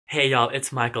Hey y'all,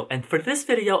 it's Michael, and for this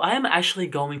video, I am actually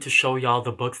going to show y'all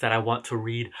the books that I want to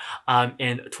read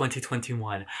in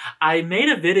 2021. I made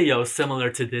a video similar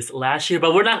to this last year,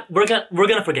 but we're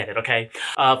gonna forget it, okay?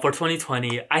 For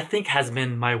 2020, I think has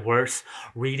been my worst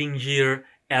reading year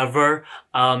ever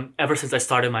since I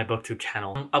started my booktube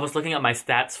channel. I was looking at my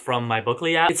stats from my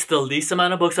Bookly app. It's the least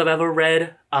amount of books I've ever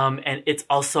read, and it's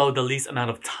also the least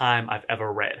amount of time I've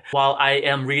ever read. While I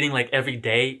am reading like every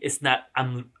day, it's not,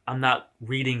 I'm not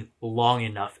reading long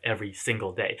enough every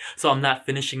single day. So I'm not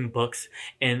finishing books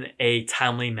in a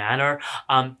timely manner.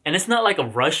 And it's not like a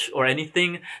rush or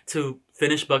anything to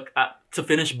finish books.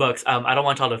 I don't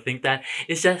want y'all to think that.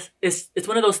 It's just, it's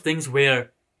one of those things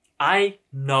where I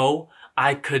know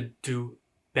I could do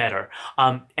better.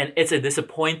 And it's a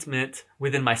disappointment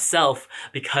within myself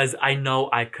because I know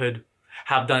I could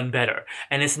have done better.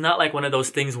 And it's not like one of those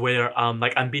things where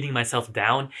like I'm beating myself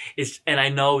down. And I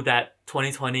know that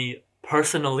 2020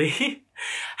 personally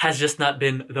has just not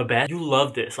been the best. You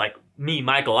love this, like me,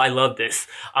 Michael, I love this.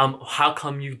 How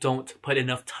come you don't put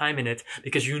enough time in it?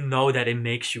 Because you know that it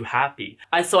makes you happy.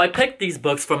 So I picked these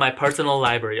books from my personal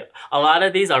library. A lot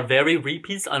of these are very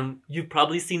repeats. You've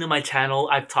probably seen on my channel.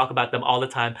 I talk about them all the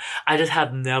time. I just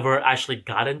have never actually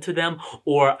gotten to them,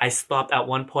 or I stopped at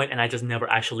one point and I just never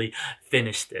actually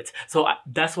finished it. So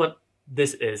that's what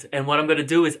this is. And what I'm gonna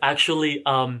do is actually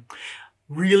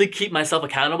really keep myself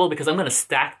accountable, because I'm gonna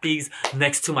stack these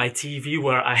next to my TV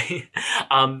where I,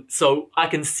 so I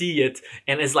can see it,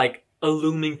 and it's like a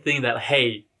looming thing that,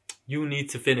 hey, you need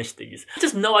to finish these. I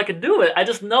just know I can do it. I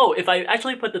just know if I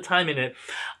actually put the time in it,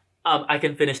 I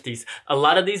can finish these. A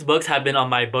lot of these books have been on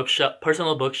my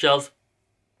personal bookshelves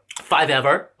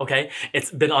forever, okay? It's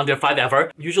been on there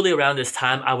forever. Usually around this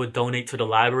time, I would donate to the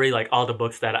library, like all the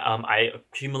books that I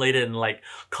accumulated and like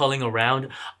culling around,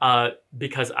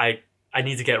 because I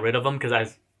need to get rid of them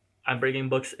because I'm bringing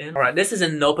books in. All right, this is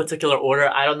in no particular order.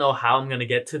 I don't know how I'm gonna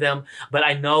get to them, but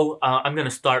I know I'm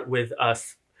gonna start with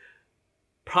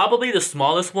probably the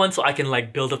smallest one so I can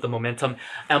like build up the momentum.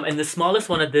 And the smallest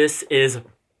one of this is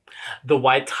The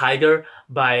White Tiger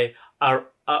by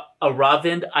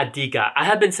Aravind Adiga. I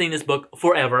have been seeing this book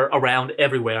forever, around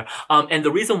everywhere. And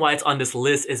the reason why it's on this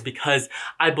list is because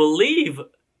I believe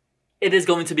it is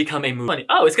going to become a movie.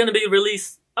 Oh, it's gonna be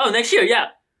released, oh, next year, yeah.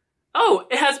 Oh,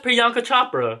 it has Priyanka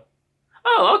Chopra.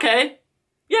 Oh, okay.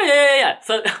 Yeah.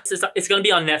 So it's gonna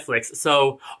be on Netflix.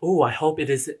 So, oh, I hope it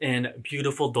is in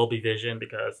beautiful Dolby Vision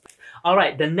because... All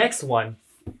right, the next one.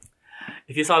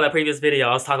 If you saw that previous video,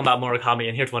 I was talking about Murakami,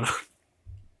 and here's one of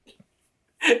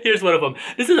here's one of them.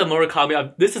 This is a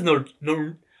Murakami. This is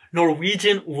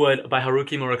Norwegian Wood by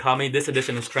Haruki Murakami. This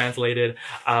edition is translated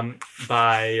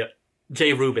by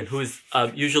Jay Rubin, who is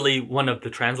usually one of the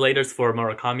translators for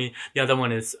Murakami. The other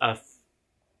one is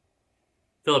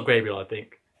Philip Gabriel, I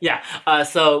think. Yeah,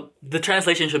 so the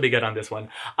translation should be good on this one.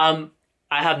 I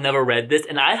have never read this,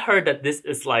 and I heard that this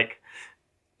is like,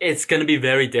 it's gonna be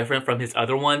very different from his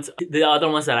other ones. The other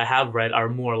ones that I have read are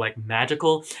more like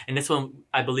magical, and this one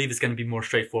I believe is gonna be more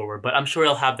straightforward, but I'm sure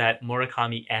it'll have that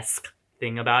Murakami-esque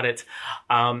thing about it.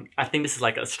 I think this is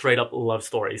like a straight up love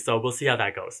story, so we'll see how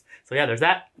that goes. So yeah, there's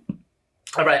that.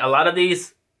 All right, a lot of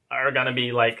these are gonna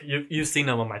be like, you've seen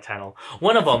them on my channel.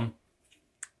 One of them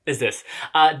is this.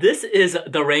 This is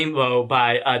The Rainbow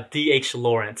by D.H.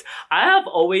 Lawrence. I have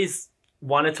always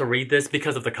wanted to read this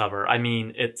because of the cover. I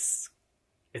mean, it's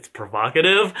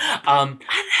provocative. I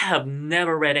have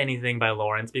never read anything by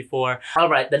Lawrence before. All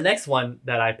right, the next one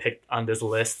that I picked on this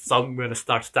list, so I'm gonna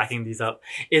start stacking these up,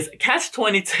 is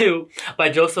Catch-22 by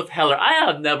Joseph Heller. I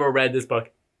have never read this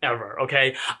book ever,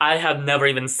 okay? I have never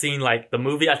even seen like the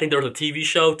movie. I think there was a TV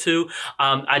show too.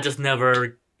 I just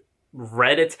never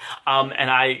read it. And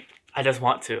I just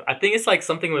want to. I think it's like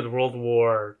something with World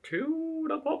War II.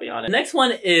 Don't quote me on it. The next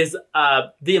one is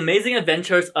The Amazing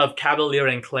Adventures of Cavalier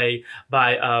and Clay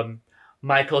by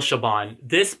Michael Chabon.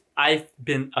 This I've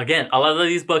been, again, a lot of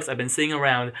these books I've been seeing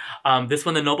around. This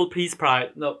one, the Nobel Peace Prize.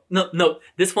 No.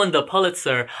 This one, the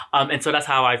Pulitzer. And so that's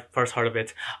how I first heard of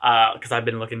it. Because I've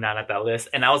been looking down at that list.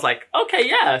 And I was like, okay,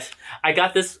 yes. I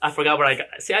got this. I forgot where I got,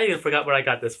 see, I even forgot where I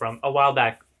got this from a while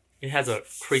back. It has a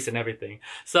crease and everything.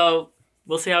 So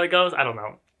we'll see how it goes. I don't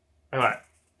know.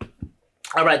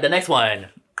 All right, the next one.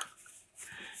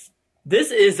 This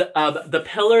is The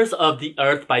Pillars of the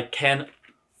Earth by Ken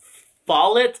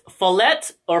Follett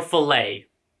or Follett?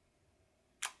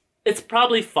 It's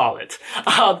probably Follett.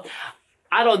 I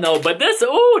don't know, but this,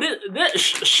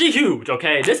 she huge,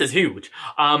 okay? This is huge.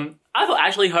 I've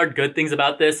actually heard good things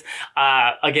about this.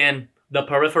 Again, the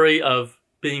periphery of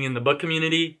being in the book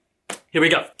community. Here we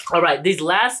go. All right, these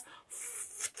last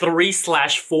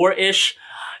 3/4-ish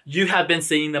You have been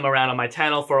seeing them around on my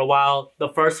channel for a while. The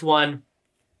first one,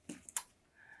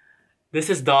 this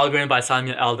is Dahlgren by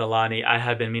Samuel L. Delany. I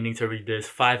have been meaning to read this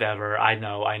forever. I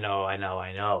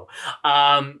know.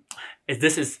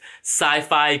 This is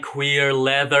sci-fi, queer,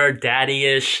 leather,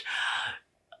 daddy-ish,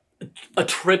 a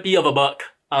trippy of a book.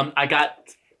 I got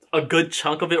a good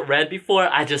chunk of it read before.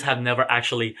 I just have never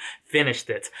actually finished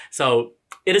it. So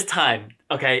it is time,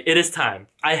 okay? It is time.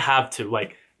 I have to,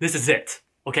 like, this is it.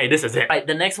 Okay, this is it. Right,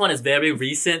 the next one is very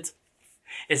recent.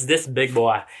 It's this big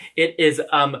boy. It is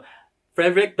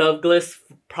Frederick Douglass,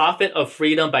 Prophet of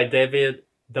Freedom by David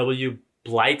W.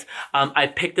 Blight. I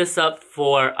picked this up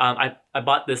for, I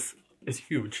bought this. It's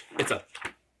huge.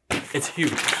 It's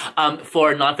huge.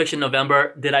 For Nonfiction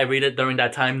November, did I read it during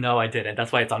that time? No, I didn't.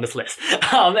 That's why it's on this list.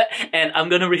 And I'm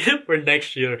gonna read it for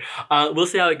next year. We'll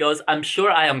see how it goes. I'm sure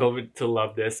I am going to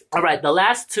love this. All right, the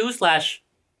last 2/1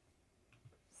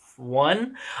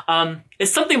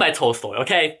 is something by Tolstoy,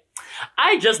 okay?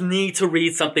 I just need to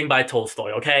read something by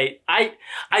Tolstoy, okay? I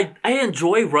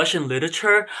enjoy Russian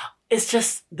literature. It's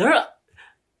just, there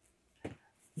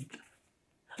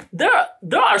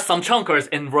are some chunkers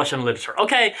in Russian literature,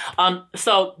 okay?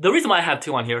 So the reason why I have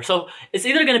two on here, so it's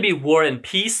either gonna be War and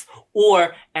Peace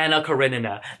or Anna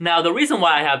Karenina. Now, the reason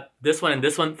why I have this one and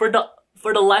this one, for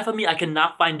the life of me, I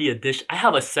cannot find the edition. I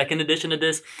have a second edition of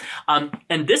this.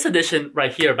 And this edition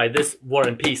right here by this War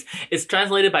and Peace is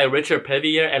translated by Richard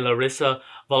Pevier and Larissa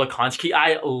Volokonsky.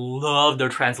 I love their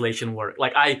translation work.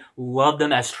 Like, I love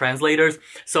them as translators.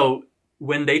 So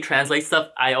when they translate stuff,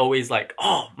 I always like,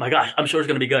 oh my gosh, I'm sure it's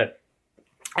gonna be good.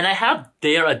 And I have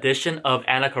their edition of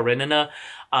Anna Karenina,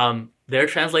 their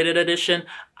translated edition.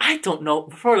 I don't know,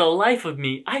 for the life of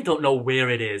me, I don't know where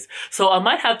it is. So I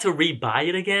might have to re-buy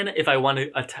it again if I want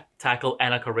to tackle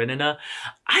Anna Karenina.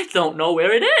 I don't know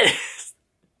where it is.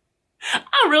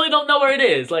 I really don't know where it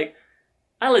is. Like,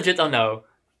 I legit don't know.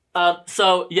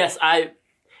 So yes,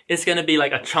 it's gonna be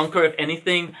like a chunker if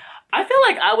anything. I feel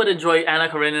like I would enjoy Anna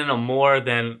Karenina more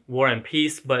than War and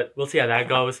Peace, but we'll see how that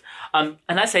goes. And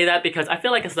I say that because I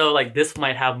feel like as though like this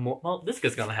might have more, well, this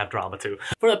is gonna have drama too.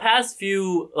 For the past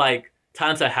few like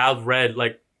times I have read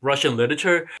like Russian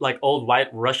literature, like old white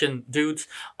Russian dudes,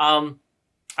 I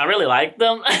really like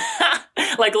them.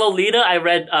 Like Lolita, I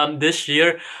read this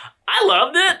year. I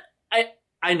loved it.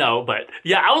 I know, but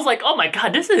yeah, I was like, oh my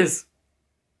god, this is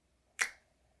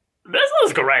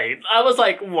great. I was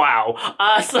like, wow.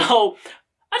 So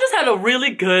I just had a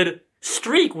really good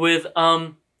streak with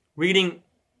reading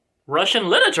Russian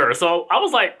literature. So I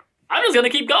was like, I'm just gonna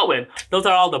keep going. Those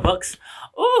are all the books.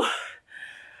 Ooh.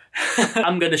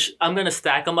 I'm gonna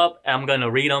stack them up and I'm gonna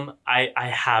read them. I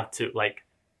have to. Like,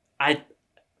 I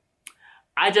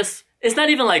just, it's not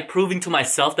even like proving to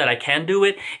myself that I can do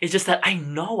it. It's just that I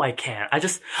know I can. I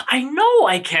know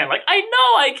I can. Like, I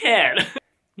know I can.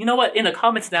 You know what? In the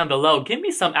comments down below, give me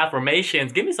some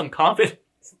affirmations. Give me some confidence.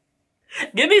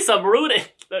 Give me some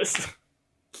rootedness.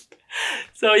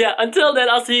 So yeah, until then,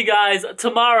 I'll see you guys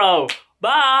tomorrow.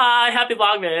 Bye! Happy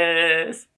Vlogmas!